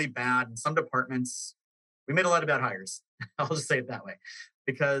a really bad, in some departments, we made a lot of bad hires. I'll just say it that way.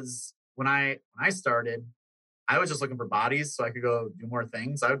 Because when I started, I was just looking for bodies so I could go do more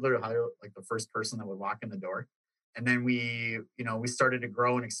things. I would literally hire like the first person that would walk in the door. And then we started to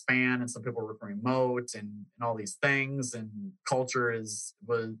grow and expand, and some people were working remote and all these things. And culture was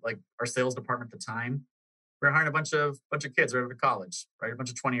like our sales department at the time. We were hiring a bunch of kids right out of college, right? A bunch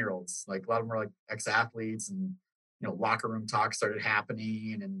of 20-year-olds. Like a lot of them were like ex-athletes, and locker room talk started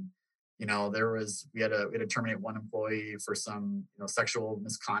happening. And we had to terminate one employee for some sexual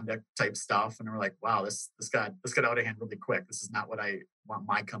misconduct type stuff. And we're like, wow, this got out of hand really quick. This is not what I want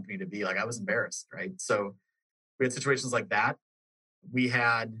my company to be. Like, I was embarrassed, right? So we had situations like that. We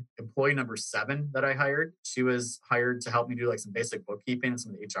had employee number 7 that I hired. She was hired to help me do like some basic bookkeeping and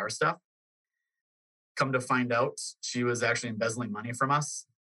some of the HR stuff. Come to find out, she was actually embezzling money from us.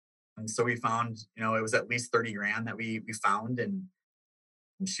 And so we found, it was at least 30 grand that we found. And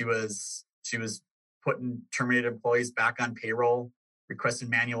she was putting terminated employees back on payroll, requesting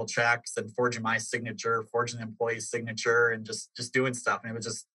manual checks and forging my signature, forging the employee's signature, and just doing stuff. And it was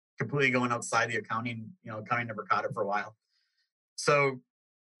just completely going outside the accounting. Accounting never caught it for a while. So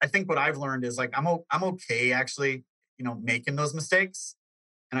I think what I've learned is like, I'm okay actually, making those mistakes.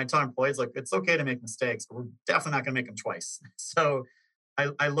 And I tell employees, like, it's okay to make mistakes, but we're definitely not going to make them twice. So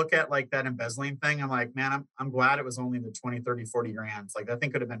I look at like that embezzling thing. I'm like, man, I'm glad it was only the 20, 30, 40 grand. Like, that thing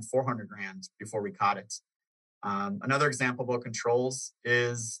could have been 400 grand before we caught it. Another example about controls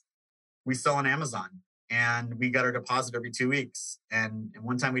is we sell on Amazon, and we got our deposit every 2 weeks. And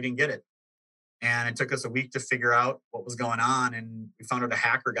one time we didn't get it. And it took us a week to figure out what was going on. And we found out a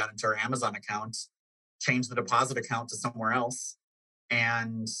hacker got into our Amazon account, changed the deposit account to somewhere else.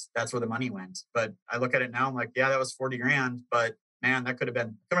 And that's where the money went. But I look at it now, I'm like, yeah, that was 40 grand, but man, that could have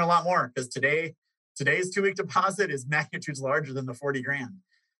been a lot more, because today's 2-week deposit is magnitudes larger than the 40 grand.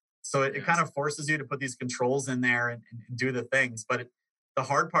 So it kind of forces you to put these controls in there and do the things. But the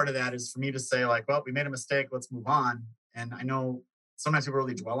hard part of that is for me to say like, well, we made a mistake, let's move on. And I know sometimes people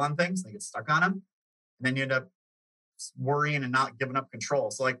really dwell on things, they get stuck on them. And then you end up worrying and not giving up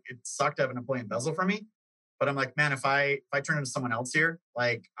control. So like it sucked to have an employee embezzle from me, but I'm like, man, if I turn into someone else here,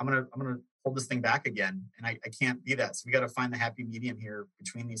 like I'm gonna hold this thing back again, and I can't be that. So we got to find the happy medium here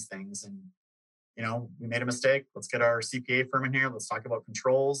between these things. And we made a mistake. Let's get our CPA firm in here. Let's talk about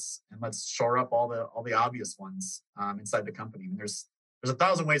controls and let's shore up all the obvious ones inside the company. I mean, there's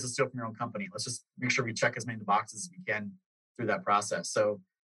 1,000 ways to steal from your own company. Let's just make sure we check as many of the boxes as we can through that process. So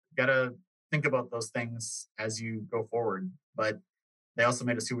you got to think about those things as you go forward. But they also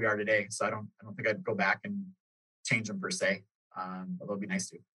made us who we are today. So I don't think I'd go back and change them per se. Although it'd be nice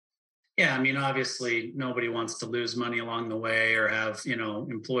to. Yeah, I mean, obviously, nobody wants to lose money along the way or have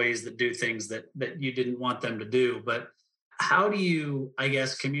employees that do things that you didn't want them to do. But how do you, I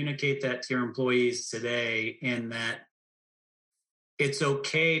guess, communicate that to your employees today in that it's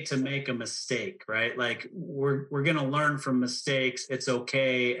okay to make a mistake, right? Like we're going to learn from mistakes. It's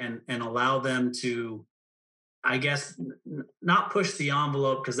okay, and allow them to, I guess, not push the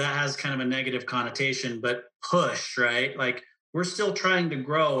envelope because that has kind of a negative connotation, but push, right? Like we're still trying to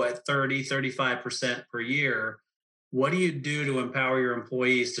grow at 30, 35% per year. What do you do to empower your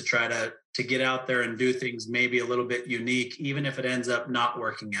employees to try to get out there and do things maybe a little bit unique, even if it ends up not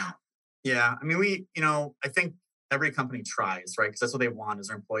working out? Yeah. I mean, I think every company tries, right? Because that's what they want is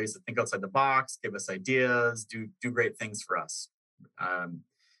their employees to think outside the box, give us ideas, do great things for us.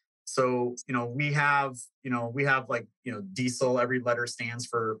 So, we have like, diesel, every letter stands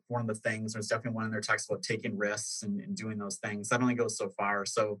for one of the things. There's definitely one in there talks about taking risks and doing those things. That only goes so far.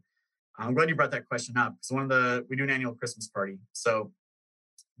 So I'm glad you brought that question up because we do an annual Christmas party. So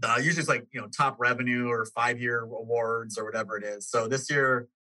usually it's like, top revenue or 5-year awards or whatever it is. So this year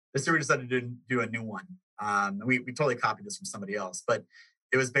we decided to do a new one. We totally copied this from somebody else, but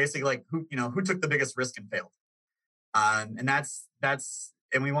it was basically like who took the biggest risk and failed. And that's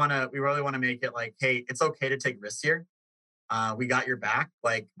and we really want to make it like, hey, it's okay to take risks here. We got your back.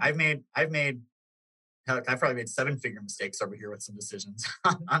 Like I've probably made 7-figure mistakes over here with some decisions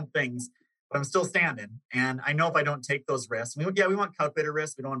on things, but I'm still standing. And I know if I don't take those risks, we want calculated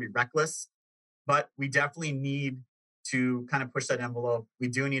risks. We don't want to be reckless, but we definitely need to kind of push that envelope. We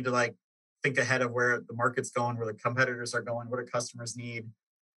do need to like think ahead of where the market's going, where the competitors are going, what our customers need.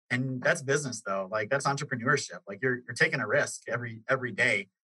 And that's business though. Like that's entrepreneurship. Like you're taking a risk every day,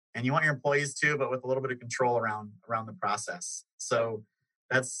 and you want your employees to, but with a little bit of control around the process. So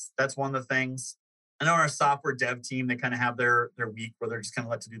that's one of the things. I know our software dev team, they kind of have their week where they're just kind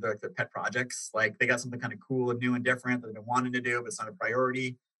of let to do their pet projects. Like they got something kind of cool and new and different that they've been wanting to do, but it's not a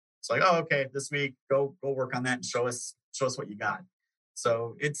priority. It's like, oh, okay, this week, go work on that and show us what you got.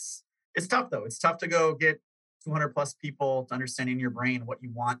 So it's tough though. It's tough to go get 200 plus people to understand in your brain what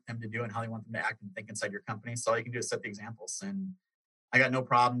you want them to do and how they want them to act and think inside your company. So all you can do is set the examples. And I got no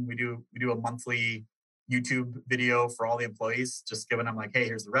problem. We do a monthly YouTube video for all the employees, just giving them like, hey,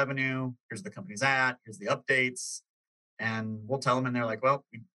 here's the revenue, here's the company's at, here's the updates. And we'll tell them, and they're like, well,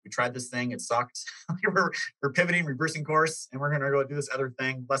 we tried this thing, it sucked. we're pivoting, reversing course, and we're going to go do this other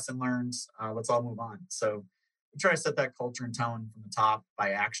thing. Lesson learned. Let's all move on. So we try to set that culture and tone from the top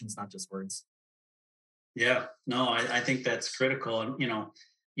by actions, not just words. Yeah, no, I think that's critical. And,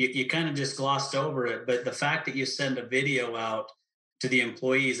 you kind of just glossed over it, but the fact that you send a video out to the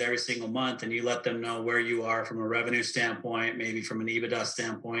employees every single month and you let them know where you are from a revenue standpoint, maybe from an EBITDA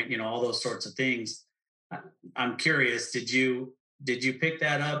standpoint, all those sorts of things. I'm curious, did you pick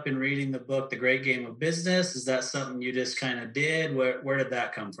that up in reading the book, The Great Game of Business? Is that something you just kind of did? Where did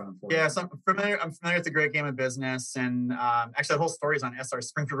that come from for you? Yeah, so I'm familiar with The Great Game of Business. And actually, the whole story is on SR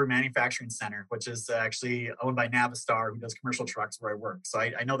Springfield River Manufacturing Center, which is actually owned by Navistar, who does commercial trucks where I work. So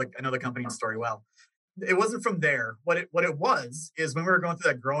I know the company and story well. It wasn't from there. What it was is when we were going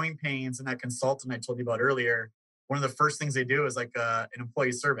through that growing pains and that consultant I told you about earlier, one of the first things they do is like an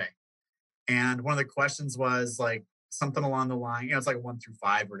employee survey. And one of the questions was like something along the line, it's like 1 through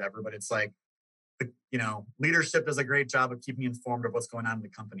 5 or whatever, but it's like, leadership does a great job of keeping you informed of what's going on in the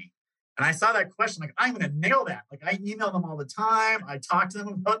company. And I saw that question, like, I'm going to nail that. Like I email them all the time. I talk to them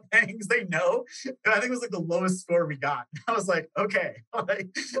about things they know. And I think it was like the lowest score we got. I was like, okay,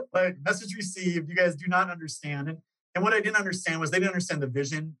 like message received. You guys do not understand. And what I didn't understand was they didn't understand the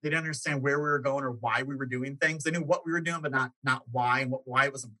vision. They didn't understand where we were going or why we were doing things. They knew what we were doing, but not why and why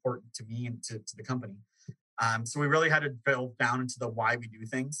it was important to me and to the company. So we really had to drill down into the why we do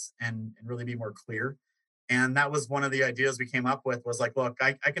things and really be more clear. And that was one of the ideas we came up with was like, look,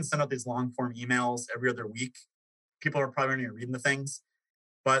 I can send out these long form emails every other week. People are probably not even reading the things,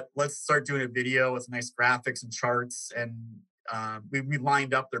 but let's start doing a video with nice graphics and charts. And we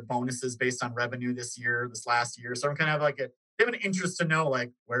lined up their bonuses based on revenue this last year. So I'm kind of like they have an interest to know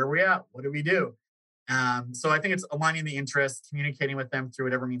like, where are we at? What do we do? So I think it's aligning the interests, communicating with them through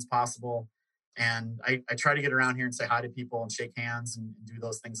whatever means possible. And I try to get around here and say hi to people and shake hands and do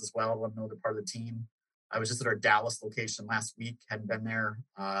those things as well. Let them know they're part of the team. I was just at our Dallas location last week, hadn't been there.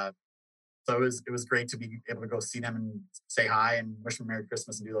 So it was great to be able to go see them and say hi and wish them Merry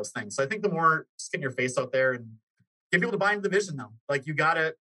Christmas and do those things. So I think the more just getting your face out there and get people to buy into the vision though. Like you got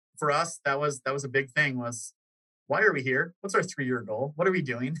to, for us, that was a big thing was, why are we here? What's our 3-year goal? What are we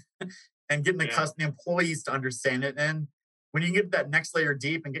doing? And getting the employees to understand it. And when you can get that next layer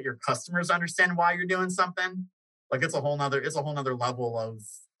deep and get your customers to understand why you're doing something, like it's a whole nother level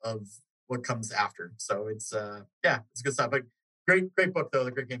of what comes after. So it's good stuff. But great book though,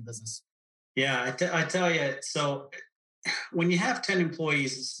 The Great Game Business. Yeah, I tell you, so when you have 10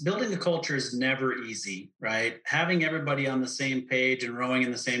 employees, building the culture is never easy, right? Having everybody on the same page and rowing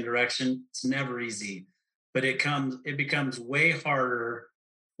in the same direction, it's never easy. But it becomes way harder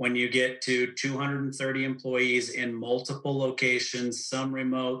when you get to 230 employees in multiple locations, some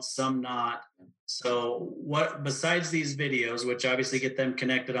remote, some not. So what, besides these videos, which obviously get them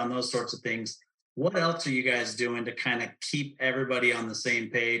connected on those sorts of things, what else are you guys doing to kind of keep everybody on the same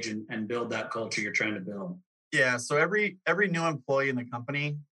page and build that culture you're trying to build? Yeah. So every new employee in the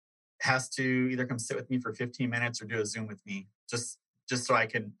company has to either come sit with me for 15 minutes or do a Zoom with me, just so I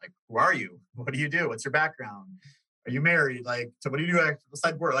can, like, who are you? What do you do? What's your background? Are you married? Like, so what do you do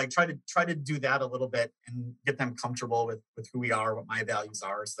outside work? Like, try to do that a little bit and get them comfortable with who we are, what my values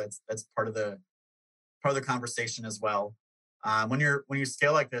are. So that's part of the conversation as well. When you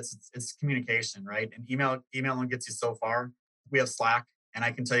scale like this, it's communication, right? And email only gets you so far. We have Slack, and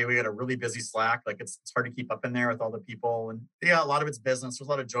I can tell you we got a really busy Slack. Like it's hard to keep up in there with all the people. And yeah, a lot of it's business. There's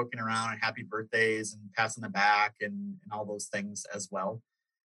a lot of joking around and happy birthdays and passing the back and all those things as well.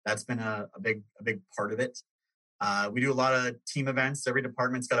 That's been a big part of it. We do a lot of team events. Every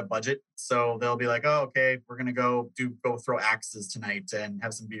department's got a budget. So they'll be like, oh, okay, we're going to go throw axes tonight and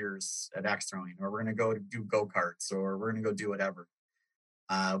have some beers at axe throwing, or we're going to go do go-karts, or we're going to go do whatever.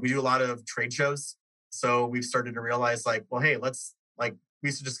 We do a lot of trade shows. So we've started to realize like, well, hey, we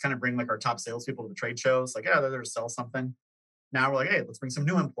used to just kind of bring like our top salespeople to the trade shows. Like, yeah, they're there to sell something. Now we're like, hey, let's bring some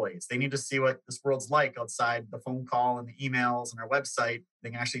new employees. They need to see what this world's like outside the phone call and the emails and our website. They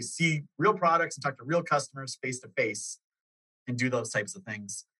can actually see real products and talk to real customers face to face and do those types of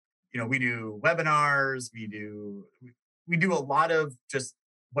things. We do webinars. We do a lot of just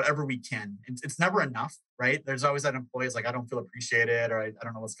whatever we can. It's never enough, right? There's always that employee is like, I don't feel appreciated, or I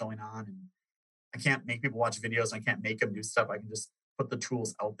don't know what's going on. And I can't make people watch videos. And I can't make them do stuff. I can just put the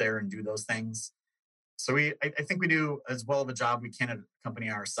tools out there and do those things. So I think we do as well of a job we can at a company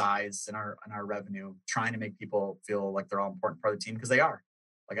our size and our revenue, trying to make people feel like they're all important part of the team, because they are.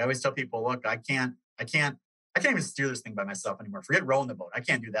 Like I always tell people, look, I can't even steer this thing by myself anymore. Forget rowing the boat. I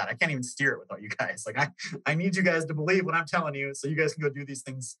can't do that. I can't even steer it without you guys. Like I need you guys to believe what I'm telling you, so you guys can go do these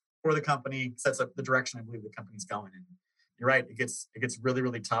things for the company. Sets up the direction I believe the company's going in. You're right. It gets really,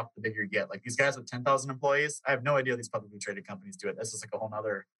 really tough the bigger you get. Like these guys with 10,000 employees, I have no idea these publicly traded companies do it. That's just like a whole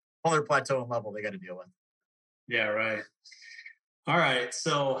other plateau and level they got to deal with. Yeah, right. All right.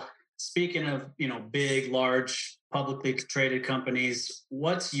 So speaking of, big, large, publicly traded companies,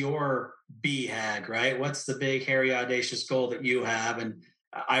 what's your BHAG, right? What's the big, hairy, audacious goal that you have? And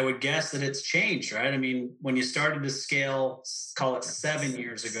I would guess that it's changed, right? I mean, when you started to scale, call it 7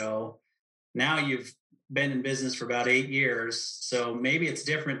 years ago, now you've been in business for about 8 years. So maybe it's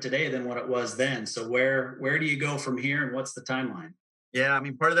different today than what it was then. So where do you go from here, and what's the timeline? Yeah, I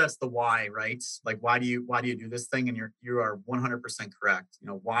mean, part of that's the why, right? Like, why do you do this thing? And you are 100% correct.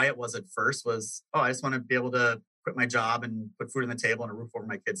 Why it was at first was, I just want to be able to quit my job and put food on the table and a roof over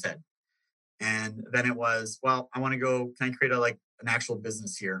my kid's head. And then it was, well, I want to go, can I create an actual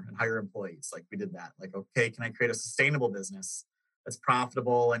business here and hire employees? Like we did that. Like, okay, can I create a sustainable business that's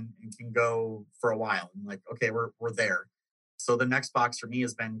profitable and can go for a while? And like, okay, we're there. So the next box for me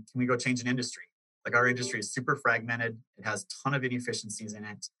has been, can we go change an industry? Like our industry is super fragmented. It has a ton of inefficiencies in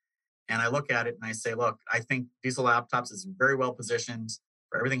it. And I look at it and I say, look, I think diesel laptops is very well positioned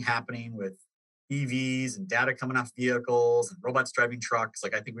for everything happening with EVs and data coming off vehicles and robots driving trucks.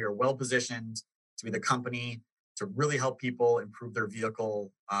 Like I think we are well positioned to be the company to really help people improve their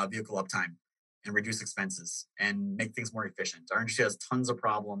vehicle uptime and reduce expenses and make things more efficient. Our industry has tons of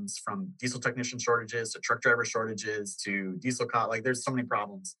problems, from diesel technician shortages to truck driver shortages to diesel cost. Like there's so many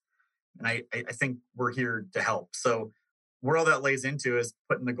problems. And I think we're here to help. So where all that lays into is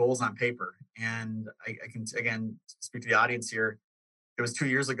putting the goals on paper. And I can, again, speak to the audience here. It was 2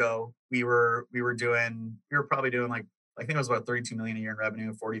 years ago. We were probably doing like, I think it was about 32 million a year in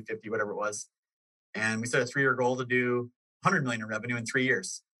revenue, 40, 50, whatever it was. And we set a 3-year goal to do 100 million in revenue in 3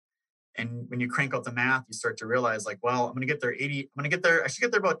 years. And when you crank out the math, you start to realize like, well, I should get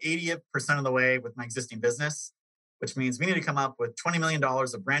there about 80% of the way with my existing business, which means we need to come up with $20 million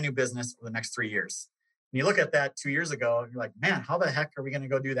of brand new business over the next 3 years. And you look at that 2 years ago, and you're like, man, how the heck are we going to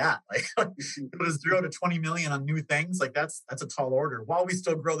go do that? Like, go to 0 to 20 million on new things. Like that's a tall order while we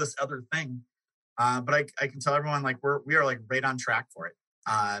still grow this other thing. But I can tell everyone like we are like right on track for it.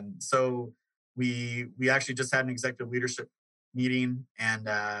 So we actually just had an executive leadership meeting, and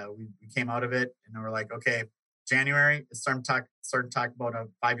we came out of it, and we're like, okay, January, it's starting to talk about a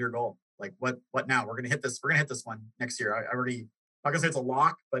 5-year goal. Like what now? We're gonna hit this one next year. I already, I'm not gonna say it's a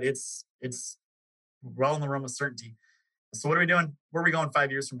lock, but it's well in the realm of certainty. So what are we doing? Where are we going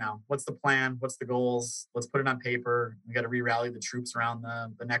 5 years from now? What's the plan? What's the goals? Let's put it on paper. We got to re-rally the troops around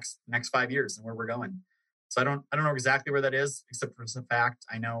the next 5 years and where we're going. So I don't know exactly where that is, except for the fact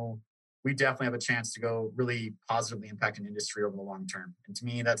I know we definitely have a chance to go really positively impact an industry over the long term. And to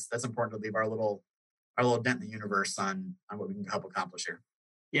me, that's important to leave our little dent in the universe on what we can help accomplish here.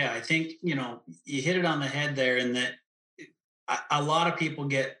 Yeah, I think, you hit it on the head there in that a lot of people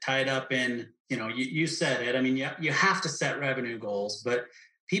get tied up in, you said it. I mean, you have to set revenue goals, but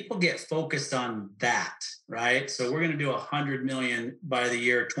people get focused on that, right? So we're going to do 100 million by the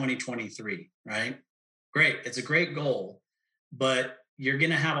year 2023, right? Great. It's a great goal, but you're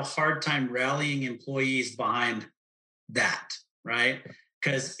going to have a hard time rallying employees behind that, right?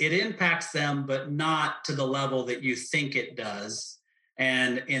 Because it impacts them, but not to the level that you think it does.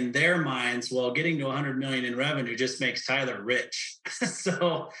 And in their minds, well, getting to 100 million in revenue just makes Tyler rich.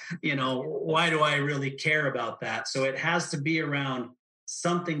 So, why do I really care about that? So it has to be around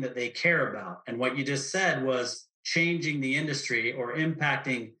something that they care about. And what you just said was changing the industry or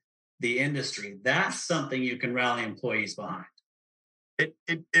impacting the industry. That's something you can rally employees behind. It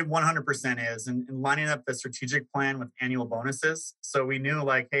 100% is. And lining up the strategic plan with annual bonuses. So we knew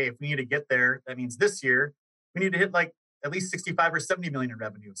like, hey, if we need to get there, that means this year we need to hit like at least 65 or 70 million in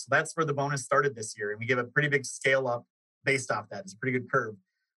revenue. So that's where the bonus started this year. And we give a pretty big scale up based off that. It's a pretty good curve.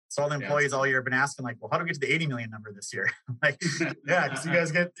 So all the employees all year have been asking like, well, how do we get to the 80 million number this year? Like, yeah, because you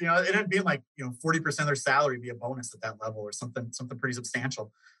guys get, it ended up being like, 40% of their salary be a bonus at that level or something pretty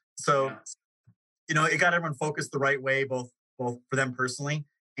substantial. So, it got everyone focused the right way, both for them personally.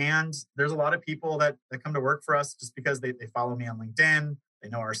 And there's a lot of people that come to work for us just because they follow me on LinkedIn, they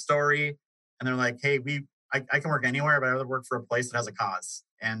know our story, and they're like, hey, I can work anywhere, but I'd rather work for a place that has a cause.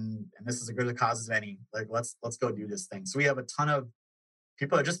 And this is as good a cause as any. Like, let's go do this thing. So we have a ton of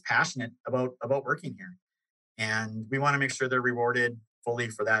people that are just passionate about working here. And we want to make sure they're rewarded fully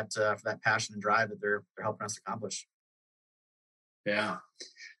for that passion and drive that they're helping us accomplish. Yeah.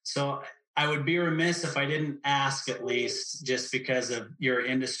 So I would be remiss if I didn't ask, at least just because of your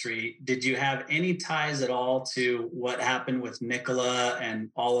industry, did you have any ties at all to what happened with Nikola and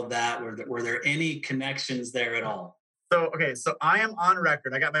all of that? Were there any connections there at all? So I am on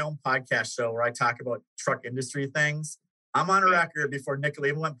record. I got my own podcast show where I talk about truck industry things. I'm on record before Nikola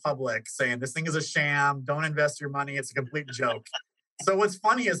even went public saying this thing is a sham. Don't invest your money. It's a complete joke. So what's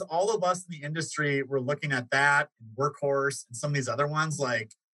funny is all of us in the industry were looking at that and Workhorse and some of these other ones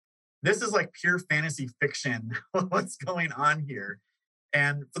like, this is like pure fantasy fiction. What's going on here?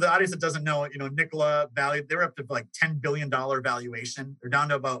 And for the audience that doesn't know, Nikola valued, they were up to like $10 billion valuation. They're down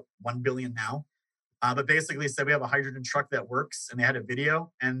to about 1 billion now. But basically said we have a hydrogen truck that works, and they had a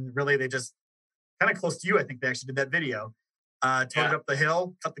video. And really they just kind of close to you, I think they actually did that video. Towed it up the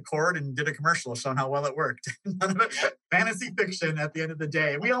hill, cut the cord, and did a commercial showing how well it worked. None of it fantasy fiction at the end of the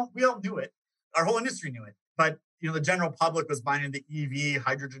day. We all knew it. Our whole industry knew it. But the general public was buying into the EV,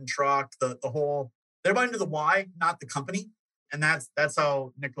 hydrogen truck, the whole, they're buying into the why, not the company. And that's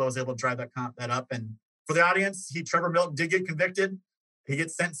how Nikola was able to drive that up. And for the audience, Trevor Milton did get convicted. He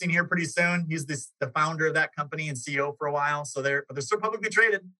gets sentencing here pretty soon. He's the founder of that company and CEO for a while. So they're still publicly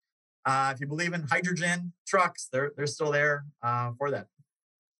traded. If you believe in hydrogen trucks, they're still there for that.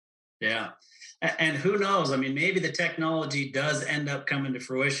 Yeah. And who knows? I mean, maybe the technology does end up coming to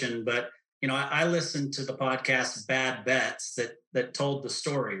fruition, but I listened to the podcast Bad Bets that told the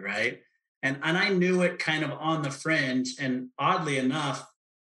story, right? And I knew it kind of on the fringe. And oddly enough,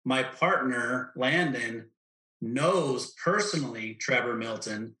 my partner, Landon, knows personally Trevor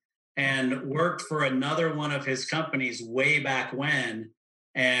Milton and worked for another one of his companies way back when.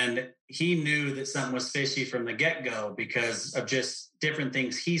 And he knew that something was fishy from the get-go because of just different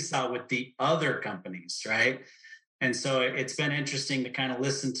things he saw with the other companies, right? And so it's been interesting to kind of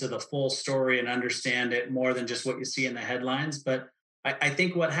listen to the full story and understand it more than just what you see in the headlines. But I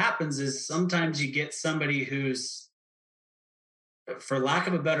think what happens is sometimes you get somebody who's, for lack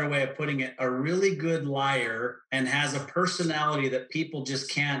of a better way of putting it, a really good liar and has a personality that people just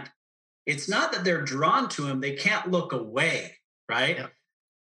can't it's not that they're drawn to him, they can't look away, right? Yep.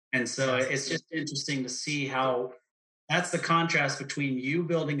 And so Yes. it's just interesting to see how that's the contrast between you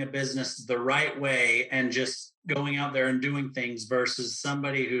building a business the right way and just going out there and doing things versus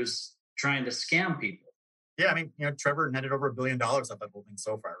somebody who's trying to scam people. Yeah, I mean, Trevor netted over $1 billion off that whole thing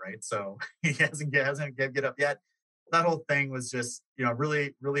so far, right? So he hasn't get up yet. That whole thing was just,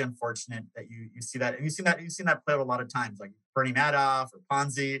 really, really unfortunate that you see that, and you've seen that play out a lot of times, like Bernie Madoff or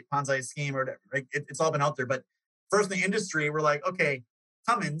Ponzi scheme or whatever. Right? It's all been out there. But first in the industry, we're like, okay,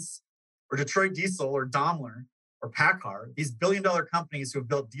 Cummins or Detroit Diesel or Daimler or PACCAR, these billion-dollar companies who have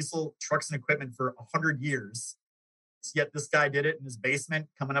built diesel trucks and equipment for 100 years. Yet this guy did it in his basement,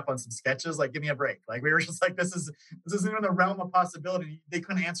 coming up on some sketches. Like, give me a break. Like, we were just like, this isn't in the realm of possibility. They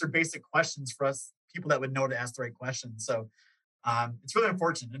couldn't answer basic questions for us, people that would know to ask the right questions. So it's really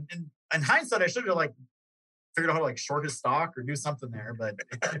unfortunate. And in hindsight, I should have figured out how to short his stock or do something there. But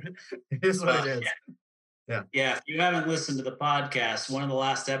it is what it is. Yeah. If you haven't listened to the podcast, one of the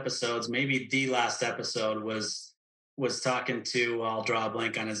last episodes, maybe the last episode, was talking to, I'll draw a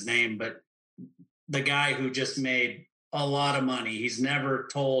blank on his name, but the guy who just made a lot of money. He's never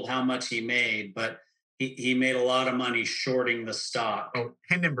told how much he made, but he made a lot of money shorting the stock. Oh,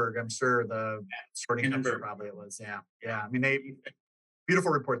 Hindenburg, I'm sure the shorting Hindenburg probably it was. Yeah. I mean,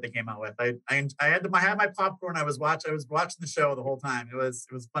 beautiful report they came out with. I had my popcorn. I was watching the show the whole time. It was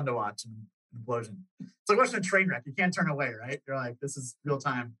fun to watch, and an implosion. It's like watching a train wreck. You can't turn away, right? You're like, this is real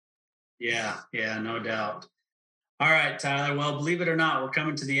time. Yeah, no doubt. All right, Tyler. Well, believe it or not, we're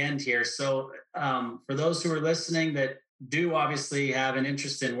coming to the end here. So for those who are listening that do obviously have an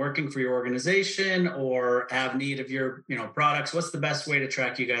interest in working for your organization or have need of your products, what's the best way to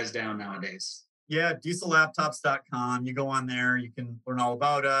track you guys down nowadays? Yeah, diesellaptops.com. You go on there, you can learn all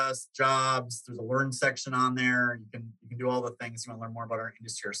about us, jobs. There's a learn section on there. You can do all the things you want to learn more about our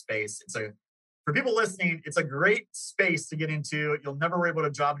industry or space. For people listening, it's a great space to get into. You'll never worry about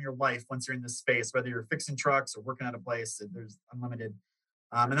a job in your life once you're in this space, whether you're fixing trucks or working at a place. There's unlimited.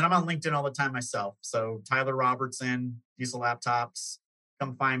 And then I'm on LinkedIn all the time myself. So Tyler Robertson, Diesel Laptops,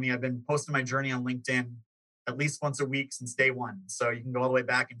 come find me. I've been posting my journey on LinkedIn at least once a week since day one. So you can go all the way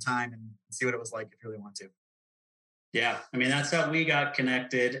back in time and see what it was like if you really want to. Yeah, I mean, that's how we got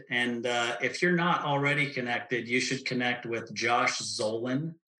connected. And if you're not already connected, you should connect with Josh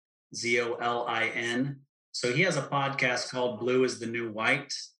Zolin. Zolin. So he has a podcast called Blue is the New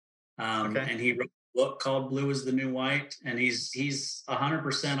White. And he wrote a book called Blue is the New White. And he's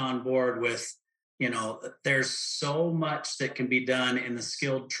 100% on board with, there's so much that can be done in the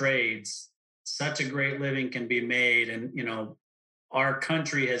skilled trades. Such a great living can be made. And, our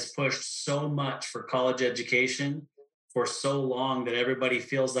country has pushed so much for college education for so long that everybody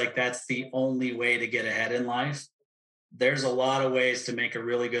feels like that's the only way to get ahead in life. There's a lot of ways to make a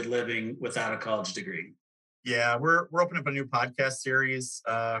really good living without a college degree. Yeah, we're opening up a new podcast series.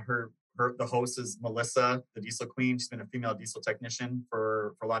 The host is Melissa, the Diesel Queen. She's been a female diesel technician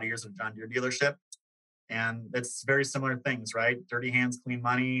for a lot of years at a John Deere dealership. And it's very similar things, right? Dirty hands, clean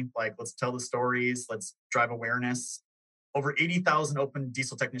money. Like, let's tell the stories. Let's drive awareness. Over 80,000 open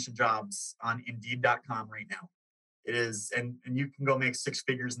diesel technician jobs on Indeed.com right now. It is, and you can go make six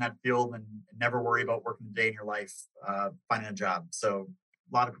figures in that field and never worry about working a day in your life, finding a job. So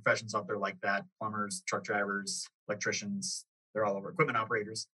a lot of professions out there like that: plumbers, truck drivers, electricians, they're all over, equipment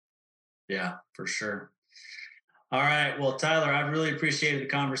operators. Yeah, for sure. All right. Well, Tyler, I've really appreciated the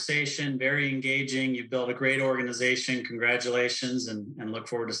conversation. Very engaging. You've built a great organization. Congratulations, and look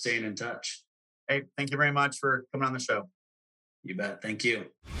forward to staying in touch. Hey, thank you very much for coming on the show. You bet. Thank you.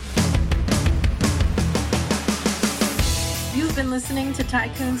 You've been listening to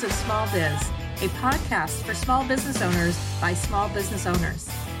Tycoons of Small Biz, a podcast for small business owners by small business owners.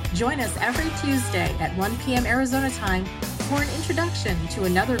 Join us every Tuesday at 1 p.m. Arizona time for an introduction to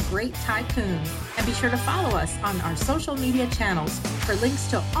another great tycoon. And be sure to follow us on our social media channels for links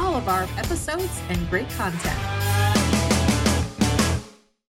to all of our episodes and great content.